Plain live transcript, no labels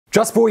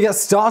Just before we get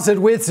started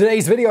with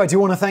today's video, I do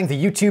want to thank the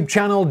YouTube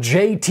channel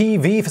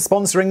JTV for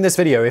sponsoring this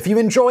video. If you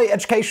enjoy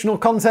educational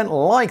content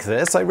like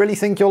this, I really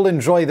think you'll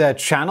enjoy their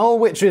channel,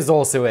 which is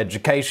also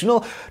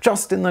educational,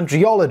 just in the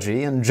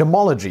geology and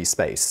gemology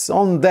space.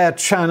 On their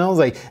channel,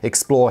 they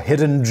explore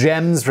hidden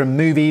gems from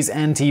movies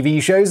and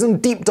TV shows and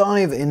deep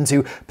dive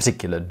into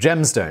particular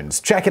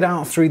gemstones. Check it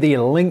out through the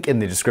link in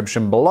the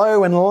description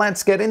below, and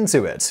let's get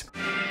into it.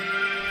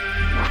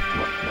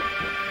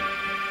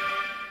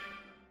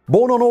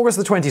 Born on August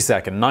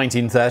 22nd,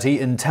 1930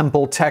 in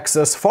Temple,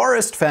 Texas,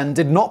 Forrest Fenn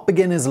did not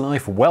begin his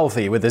life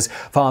wealthy, with his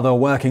father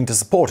working to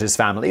support his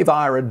family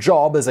via a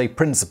job as a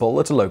principal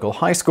at a local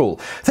high school.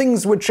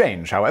 Things would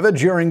change, however,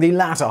 during the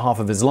latter half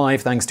of his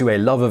life thanks to a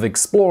love of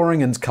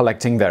exploring and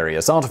collecting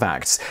various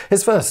artifacts.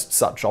 His first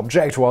such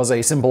object was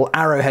a simple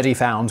arrowhead he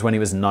found when he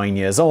was 9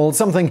 years old,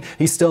 something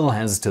he still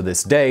has to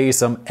this day,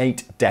 some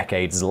 8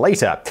 decades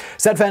later.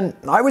 Said Fenn,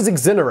 "I was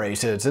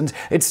exhilarated, and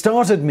it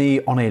started me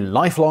on a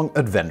lifelong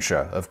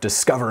adventure of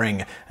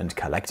discovering and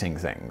collecting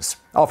things."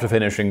 After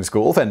finishing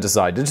school, Fenn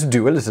decided to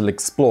do a little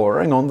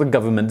exploring on the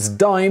government's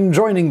dime,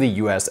 joining the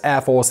US Air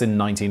Force in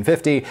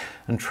 1950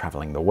 and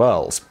traveling the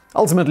world.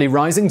 Ultimately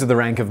rising to the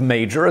rank of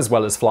major, as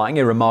well as flying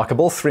a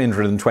remarkable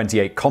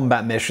 328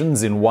 combat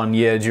missions in 1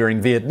 year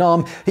during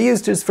Vietnam, he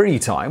used his free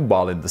time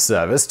while in the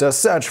service to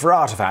search for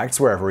artifacts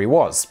wherever he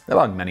was.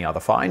 Among many other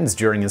finds,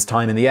 during his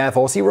time in the Air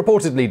Force, he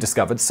reportedly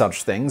discovered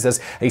such things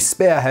as a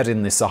spearhead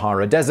in the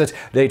Sahara Desert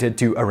dated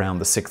to around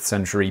the 6th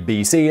century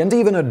BC, and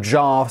even a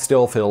jar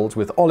still filled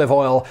with olive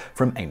oil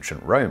from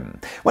ancient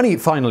Rome. When he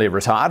finally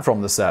retired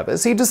from the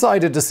service, he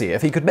decided to see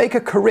if he could make a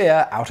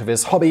career out of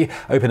his hobby,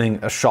 opening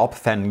a shop,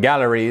 Fenn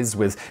Galleries,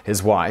 with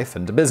his wife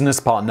and a business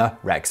partner,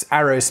 Rex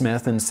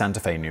Arrowsmith, in Santa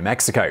Fe, New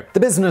Mexico. The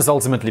business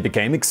ultimately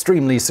became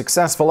extremely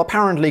successful,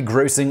 apparently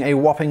grossing a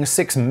whopping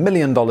 $6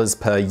 million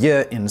per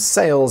year in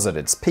sales at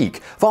its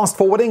peak. Fast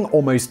forwarding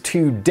almost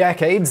 2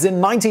 decades, in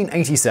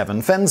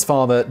 1987, Fenn's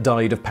father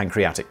died of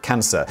pancreatic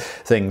cancer.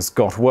 Things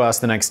got worse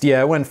the next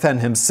year when Fenn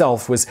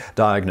himself was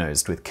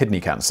diagnosed with kidney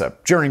cancer.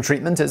 During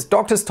treatment, his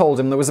doctors told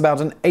him there was about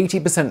an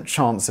 80%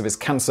 chance of his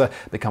cancer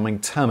becoming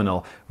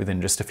terminal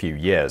within just a few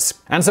years.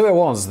 And so it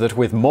was that,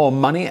 with more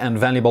money and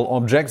valuable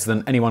objects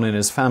than anyone in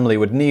his family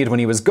would need when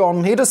he was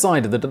gone, he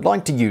decided that he'd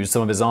like to use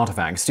some of his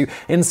artifacts to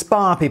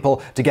inspire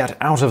people to get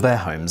out of their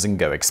homes and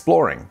go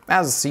exploring.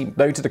 As he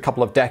noted a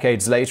couple of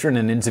decades later in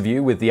an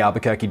interview with the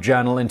Albuquerque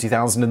Journal in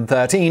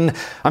 2013,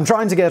 "I'm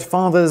trying to get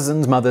fathers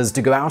and mothers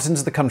to go out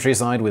into the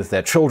countryside with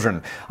their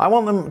children. I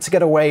want them to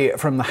get away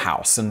from the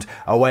house and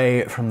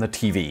away from the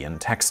TV and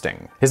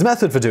texting." His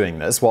method for doing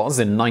this was,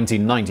 in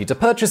 1990, to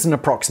purchase an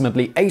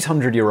approximately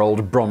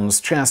 800-year-old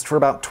bronze chest for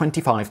about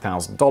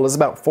 $25,000,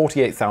 about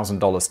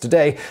 $48,000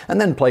 today,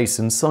 and then place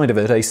inside of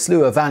it a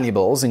slew of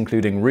valuables,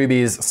 including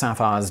rubies,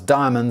 sapphires,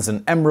 diamonds,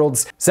 and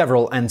emeralds,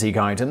 several antique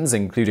items,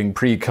 including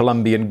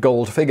pre-Columbian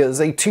gold figures,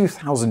 a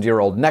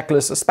 2,000-year-old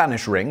necklace, a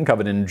Spanish ring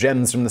covered in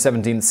gems from the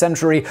 17th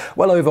century,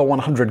 well over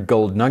 100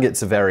 gold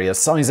nuggets of various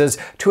sizes,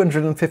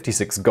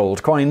 256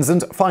 gold coins,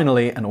 and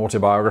finally an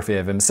autobiography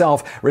of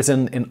himself,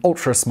 written in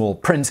ultra-small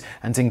print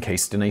and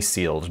encased in a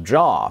sealed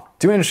jar.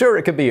 To ensure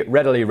it could be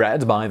readily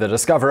read by the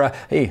discoverer,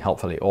 he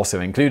helpfully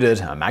also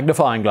included a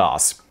magnifying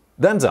glass.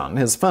 Then done,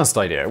 his first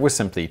idea was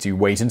simply to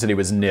wait until he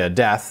was near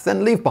death,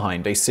 then leave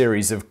behind a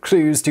series of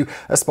clues to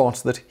a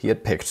spot that he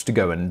had picked to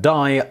go and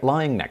die,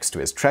 lying next to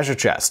his treasure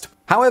chest.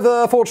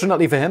 However,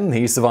 fortunately for him,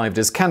 he survived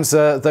his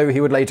cancer, though he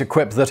would later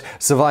quip that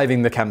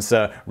surviving the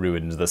cancer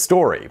ruined the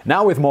story.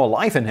 Now, with more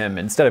life in him,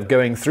 instead of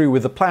going through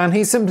with the plan,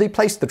 he simply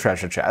placed the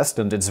treasure chest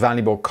and its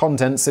valuable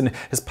contents in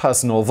his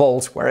personal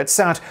vault, where it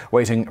sat,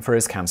 waiting for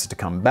his cancer to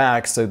come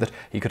back so that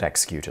he could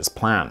execute his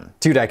plan.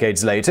 2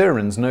 decades later,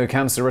 and no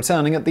cancer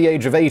returning at the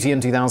age of 80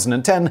 in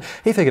 2010,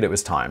 he figured it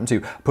was time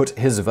to put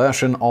his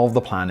version of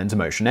the plan into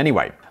motion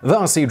anyway.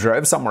 Thus, he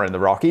drove somewhere in the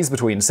Rockies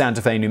between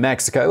Santa Fe, New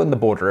Mexico and the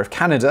border of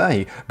Canada.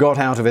 He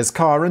got out of his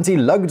car and he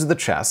lugged the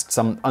chest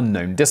some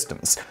unknown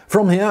distance.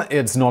 From here,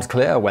 it's not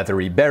clear whether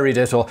he buried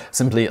it or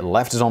simply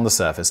left it on the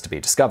surface to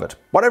be discovered.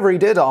 Whatever he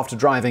did, after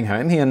driving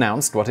home, he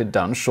announced what he'd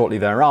done shortly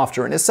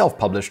thereafter in his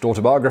self-published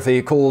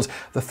autobiography called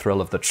The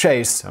Thrill of the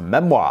Chase, a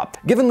memoir.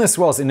 Given this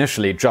was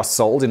initially just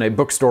sold in a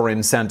bookstore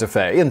in Santa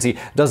Fe, and he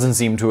doesn't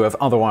seem to have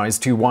otherwise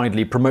too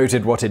widely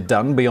promoted what he'd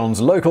done beyond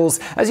locals,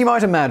 as you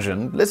might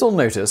imagine, little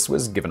notice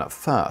was given at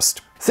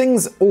first.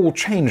 Things all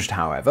changed,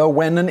 however,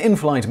 when an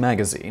in-flight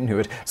magazine, who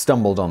had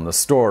stumbled on the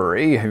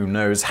story, who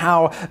knows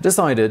how,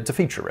 decided to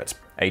feature it.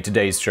 A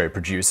Today's Show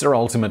producer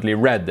ultimately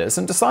read this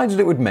and decided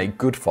it would make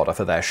good fodder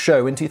for their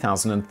show in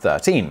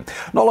 2013.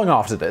 Not long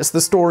after this,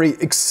 the story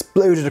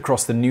exploded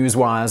across the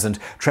newswires, and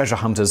treasure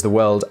hunters the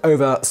world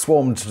over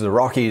swarmed to the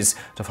Rockies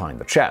to find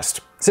the chest.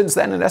 Since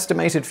then, an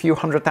estimated few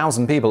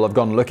 100,000 people have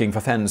gone looking for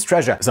Fenn's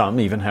treasure. Some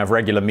even have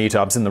regular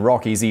meetups in the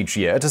Rockies each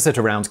year to sit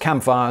around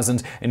campfires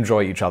and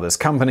enjoy each other's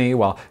company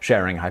while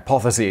sharing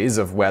hypotheses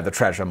of where the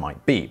treasure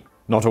might be.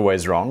 Not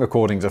always wrong,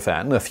 according to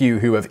Fenn. A few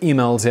who have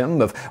emailed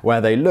him of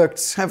where they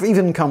looked have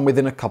even come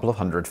within a couple of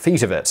 100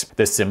 feet of it.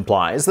 This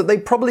implies that they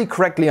probably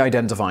correctly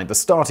identified the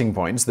starting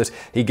points that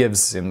he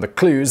gives in the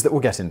clues that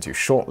we'll get into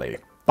shortly.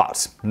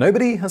 But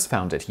nobody has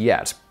found it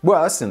yet.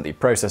 Worse, in the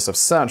process of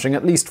searching,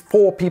 at least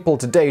 4 people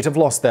to date have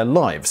lost their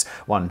lives.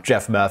 One,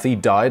 Jeff Murphy,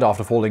 died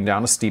after falling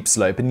down a steep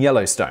slope in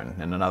Yellowstone.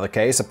 In another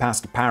case, a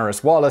Pastor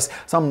Paris Wallace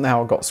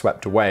somehow got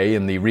swept away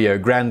in the Rio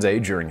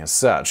Grande during his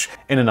search.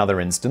 In another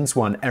instance,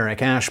 one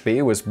Eric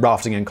Ashby was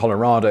rafting in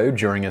Colorado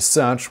during his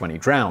search when he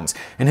drowned.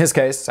 In his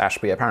case,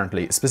 Ashby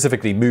apparently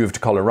specifically moved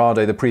to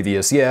Colorado the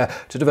previous year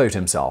to devote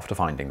himself to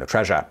finding the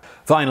treasure.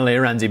 Finally,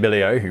 Randy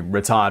Billio, who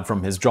retired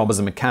from his job as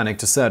a mechanic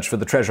to search for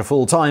the treasure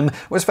full-time,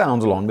 was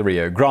found along the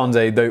Rio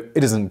Grande, though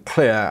it isn't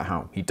clear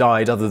how he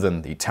died other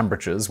than the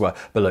temperatures were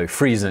below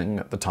freezing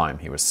at the time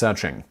he was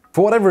searching.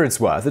 For whatever it's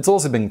worth, it's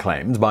also been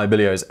claimed by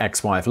Billio's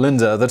ex-wife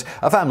Linda that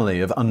a family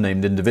of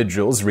unnamed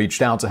individuals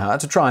reached out to her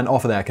to try and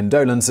offer their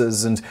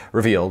condolences and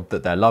revealed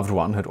that their loved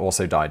one had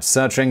also died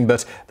searching,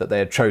 but that they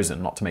had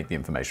chosen not to make the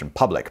information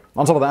public.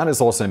 On top of that,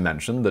 it's also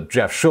mentioned that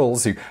Jeff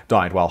Schulz, who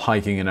died while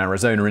hiking in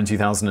Arizona in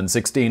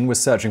 2016,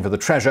 was searching for the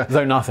treasure,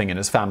 though nothing in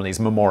his family's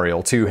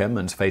memorial to him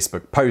and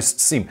Facebook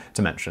posts seem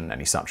to mention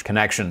any such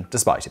connection,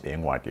 despite it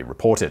being widely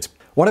reported.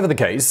 Whatever the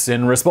case,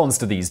 in response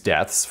to these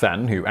deaths,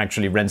 Fenn, who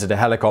actually rented a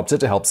helicopter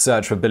to help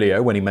search for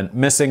Billio when he went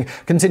missing,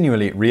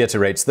 continually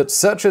reiterates that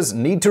searchers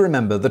need to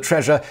remember the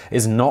treasure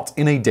is not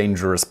in a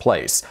dangerous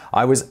place.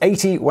 I was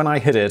 80 when I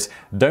hid it.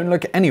 Don't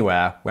look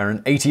anywhere where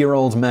an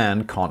 80-year-old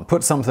man can't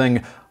put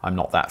something. I'm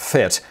not that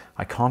fit.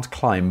 I can't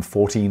climb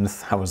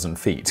 14,000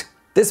 feet.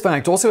 This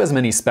fact also has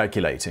many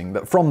speculating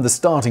that from the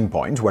starting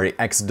point where he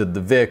exited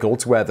the vehicle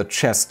to where the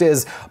chest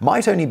is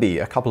might only be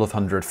a couple of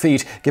 100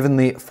 feet, given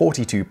the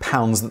 42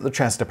 pounds that the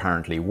chest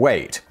apparently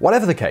weighed.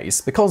 Whatever the case,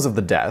 because of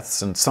the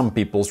deaths and some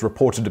people's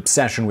reported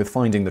obsession with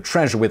finding the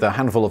treasure, with a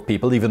handful of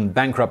people even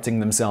bankrupting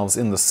themselves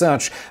in the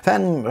search,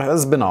 Fenn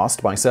has been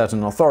asked by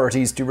certain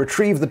authorities to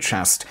retrieve the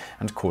chest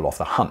and call off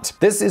the hunt.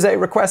 This is a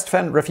request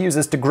Fenn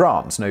refuses to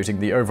grant, noting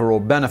the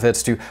overall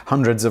benefits to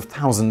hundreds of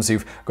thousands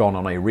who've gone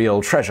on a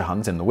real treasure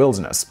hunt in the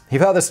wilderness. He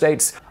further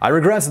states, I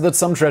regret that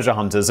some treasure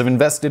hunters have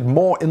invested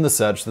more in the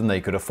search than they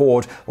could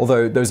afford,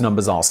 although those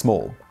numbers are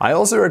small. I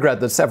also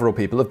regret that several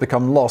people have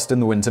become lost in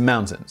the winter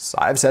mountains.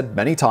 I have said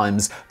many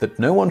times that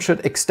no one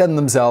should extend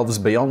themselves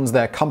beyond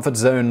their comfort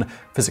zone,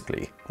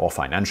 physically or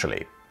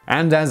financially.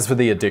 And as for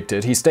the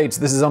addicted, he states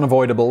this is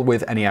unavoidable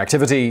with any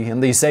activity, in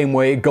the same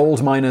way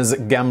gold miners,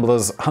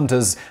 gamblers,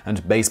 hunters,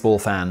 and baseball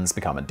fans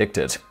become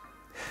addicted.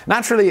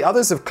 Naturally,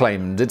 others have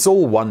claimed it's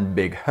all one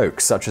big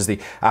hoax, such as the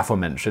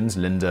aforementioned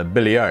Linda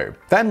Billio.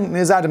 Fenn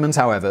is adamant,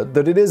 however,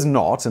 that it is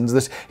not, and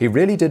that he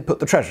really did put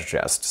the treasure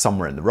chest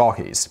somewhere in the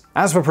Rockies.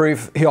 As for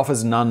proof, he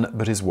offers none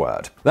but his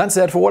word. That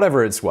said, for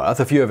whatever it's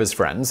worth, a few of his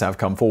friends have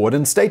come forward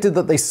and stated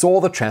that they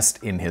saw the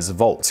chest in his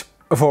vault.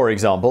 For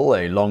example,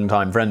 a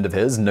longtime friend of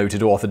his,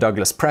 noted author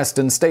Douglas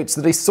Preston, states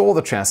that he saw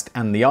the chest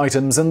and the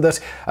items, and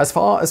that, as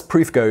far as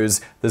proof goes,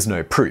 there's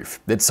no proof.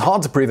 It's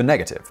hard to prove a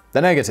negative.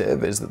 The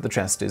negative is that the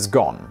chest is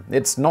gone.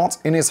 It's not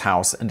in his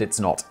house, and it's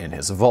not in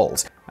his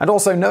vault. And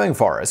also, knowing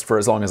Forrest for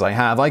as long as I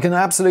have, I can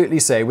absolutely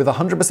say with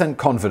 100%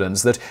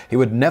 confidence that he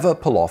would never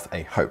pull off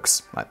a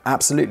hoax. I'm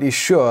absolutely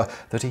sure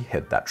that he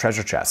hid that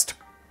treasure chest.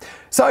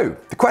 So,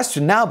 the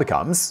question now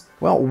becomes,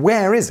 well,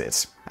 where is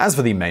it? As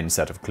for the main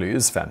set of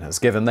clues Fenn has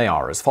given, they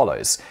are as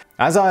follows.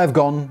 As I have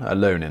gone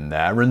alone in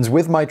there, and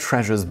with my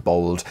treasures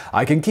bold,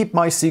 I can keep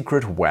my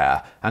secret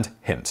where, and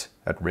hint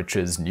at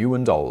riches new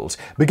and old.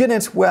 Begin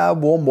it where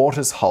warm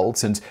waters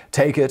halt, and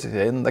take it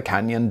in the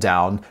canyon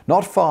down,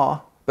 not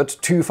far, but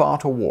too far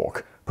to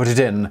walk. Put it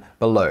in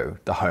below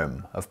the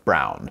home of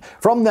Brown.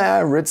 From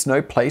there it's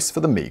no place for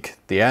the meek.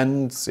 The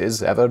end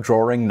is ever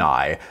drawing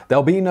nigh.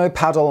 There'll be no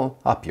paddle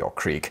up your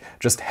creek,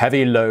 just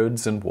heavy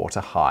loads and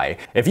water high.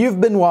 If you've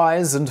been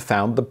wise and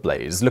found the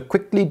blaze, look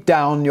quickly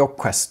down your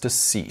quest to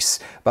cease.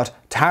 But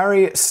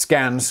tarry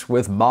scant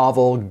with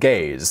marvel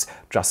gaze.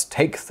 Just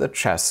take the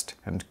chest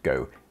and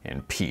go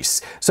in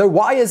peace. So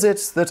why is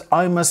it that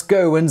I must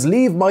go and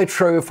leave my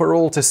trove for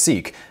all to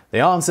seek? The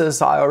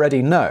answers I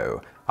already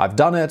know. I've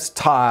done it,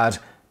 tired,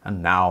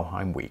 and now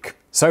I'm weak.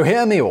 So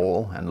hear me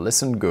all and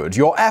listen good.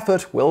 Your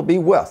effort will be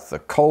worth the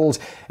cold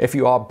if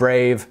you are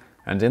brave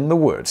and in the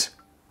wood.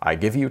 I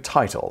give you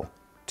title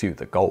to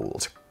the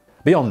gold.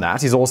 Beyond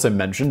that, he's also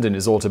mentioned in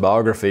his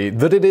autobiography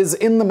that it is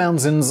in the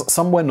mountains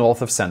somewhere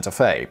north of Santa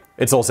Fe.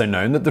 It's also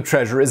known that the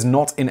treasure is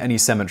not in any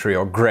cemetery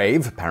or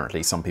grave.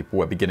 Apparently, some people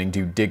were beginning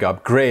to dig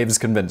up graves,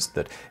 convinced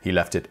that he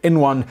left it in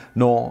one,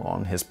 nor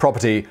on his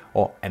property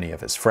or any of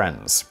his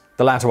friends.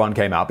 The latter one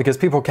came out because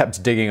people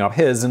kept digging up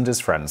his and his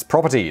friends'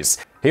 properties.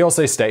 He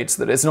also states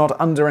that it's not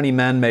under any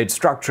man-made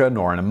structure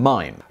nor in a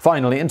mine.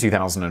 Finally, in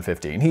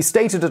 2015, he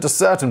stated at a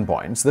certain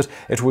point that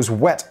it was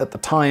wet at the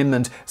time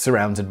and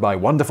surrounded by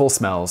wonderful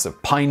smells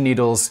of pine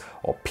needles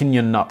or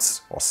pinon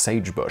nuts or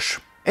sagebush.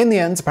 In the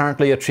end,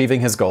 apparently achieving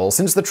his goal,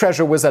 since the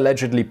treasure was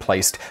allegedly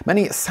placed,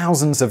 many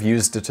thousands have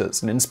used it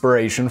as an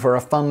inspiration for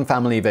a fun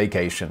family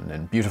vacation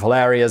in beautiful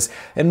areas,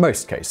 in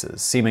most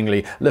cases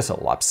seemingly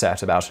little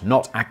upset about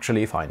not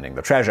actually finding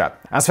the treasure.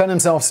 As Fenn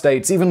himself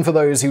states, even for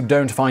those who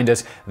don't find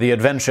it, the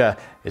adventure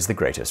is the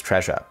greatest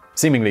treasure.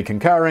 Seemingly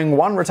concurring,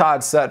 one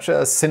retired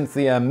searcher,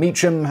 Cynthia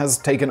Meacham, has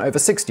taken over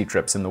 60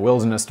 trips in the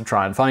wilderness to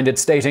try and find it,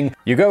 stating,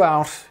 "You go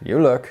out, you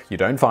look, you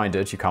don't find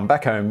it, you come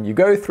back home, you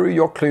go through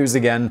your clues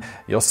again,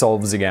 your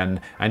solves again,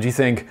 and you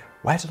think,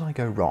 where did I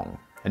go wrong?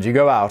 And you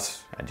go out,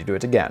 and you do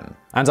it again.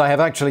 And I have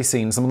actually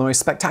seen some of the most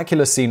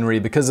spectacular scenery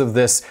because of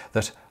this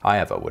that I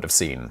ever would have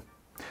seen."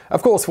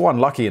 Of course, for one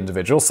lucky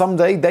individual,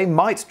 someday they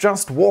might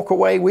just walk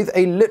away with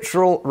a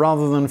literal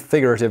rather than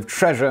figurative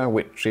treasure,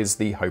 which is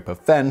the hope of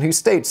Fenn, who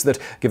states that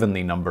given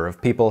the number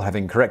of people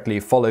having correctly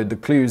followed the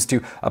clues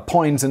to a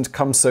point and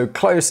come so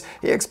close,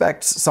 he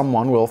expects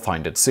someone will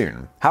find it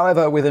soon.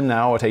 However, with him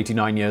now at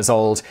 89 years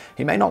old,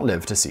 he may not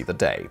live to see the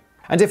day.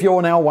 And if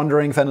you're now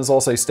wondering, Fenn has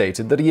also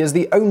stated that he is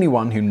the only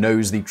one who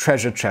knows the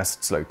treasure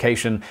chest's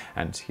location,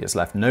 and he has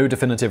left no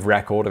definitive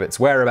record of its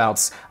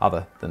whereabouts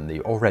other than the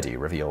already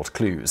revealed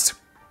clues.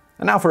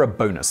 And now for a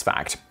bonus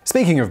fact.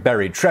 Speaking of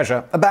buried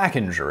treasure, a back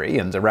injury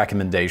and a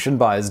recommendation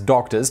by his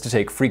doctors to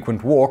take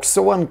frequent walks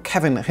saw one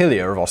Kevin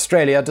Hillier of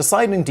Australia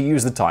deciding to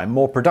use the time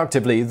more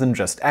productively than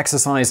just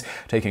exercise,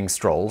 taking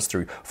strolls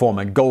through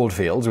former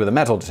goldfields with a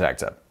metal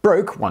detector.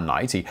 Broke one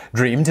night, he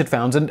dreamed he'd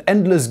found an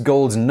endless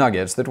gold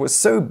nugget that was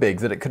so big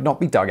that it could not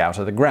be dug out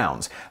of the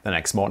ground. The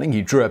next morning,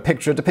 he drew a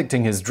picture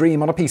depicting his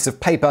dream on a piece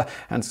of paper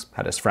and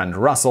had his friend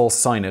Russell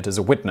sign it as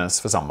a witness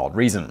for some odd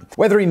reason.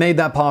 Whether he made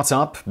that part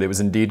up, it was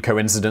indeed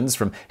coincidence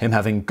from him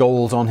having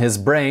gold on his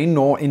brain,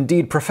 or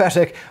indeed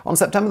prophetic, on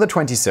September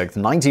 26,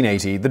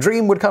 1980, the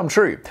dream would come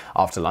true.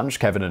 After lunch,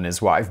 Kevin and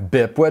his wife,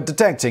 Bip, were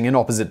detecting in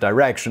opposite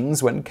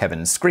directions when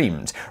Kevin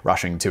screamed.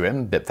 Rushing to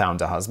him, Bip found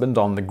her husband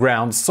on the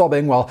ground,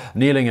 sobbing while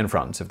kneeling in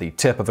front of the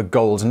tip of a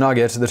gold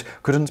nugget that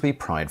couldn't be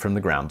pried from the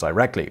ground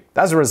directly.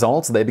 As a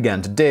result, they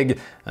began to dig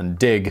and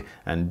dig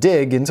and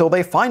dig until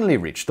they finally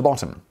reached the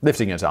bottom.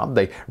 Lifting it up,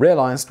 they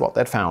realized what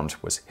they'd found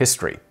was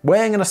history.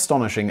 Weighing an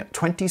astonishing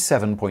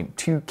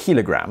 27.2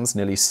 kilograms,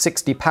 nearly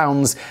 60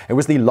 pounds, it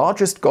was the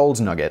largest gold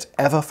nugget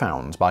ever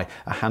found by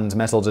a hand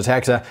metal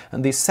detector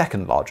and the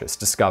second largest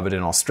discovered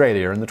in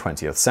Australia in the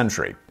 20th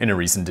century. In a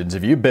recent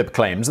interview, Bip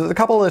claims that the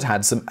couple had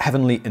had some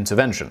heavenly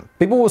intervention.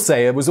 People will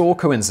say it was all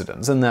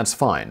coincidence, and that's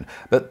fine.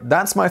 But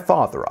that's my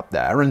father up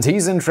there, and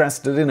he's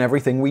interested in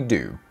everything we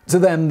do. To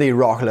them, the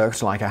rock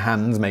looked like a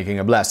hand making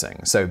a blessing,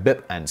 so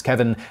Bip and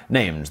Kevin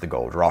named the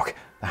gold rock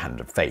the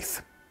Hand of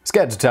Faith.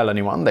 Scared to tell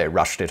anyone, they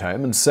rushed it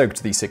home and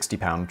soaked the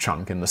 60-pound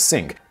chunk in the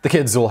sink. The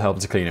kids all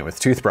helped to clean it with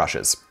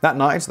toothbrushes. That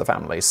night, the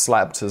family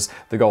slept as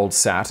the gold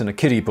sat in a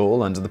kiddie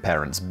pool under the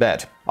parents'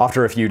 bed.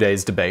 After a few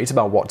days' debate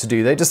about what to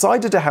do, they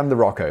decided to hand the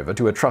rock over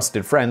to a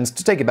trusted friend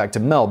to take it back to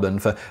Melbourne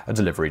for a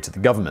delivery to the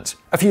government.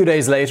 A few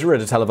days later,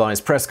 at a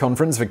televised press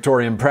conference,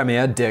 Victorian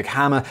Premier Dick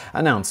Hammer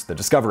announced the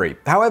discovery.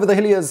 However, the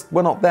Hilliers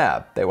were not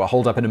there. They were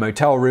holed up in a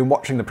motel room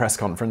watching the press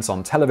conference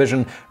on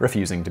television,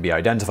 refusing to be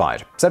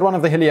identified. Said one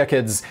of the Hillier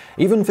kids,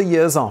 "Even for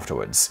years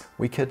afterwards,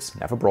 we kids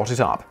never brought it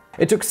up."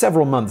 It took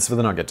several months for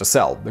the nugget to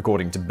sell.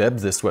 According to Bib,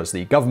 this was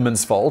the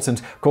government's fault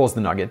and caused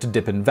the nugget to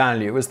dip in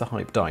value as the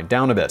hype died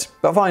down a bit.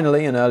 But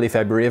finally, in early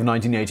February of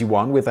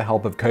 1981, with the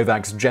help of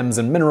Kovacs Gems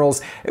and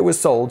Minerals, it was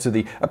sold to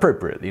the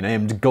appropriately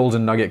named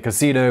Golden Nugget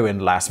Casino in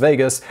Las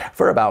Vegas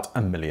for about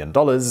 $1 million,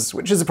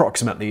 which is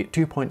approximately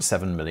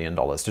 $2.7 million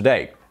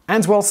today.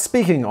 And well,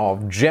 speaking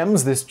of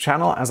gems, this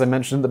channel, as I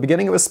mentioned at the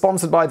beginning, it was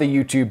sponsored by the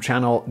YouTube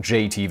channel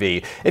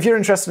JTV. If you're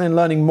interested in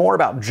learning more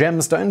about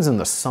gemstones and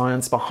the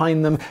science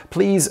behind them,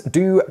 please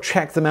do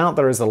check them out.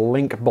 There is a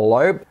link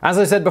below. As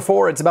I said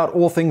before, it's about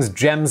all things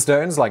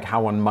gemstones, like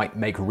how one might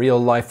make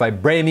real-life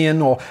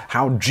vibranium or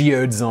how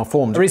geodes are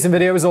formed. The recent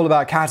video is all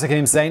about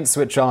catacomb saints,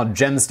 which are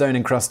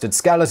gemstone-encrusted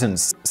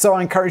skeletons. So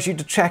I encourage you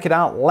to check it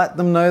out. Let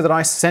them know that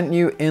I sent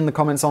you in the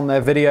comments on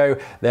their video.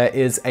 There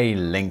is a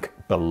link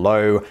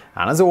below.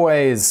 And as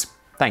always,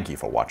 thank you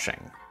for watching.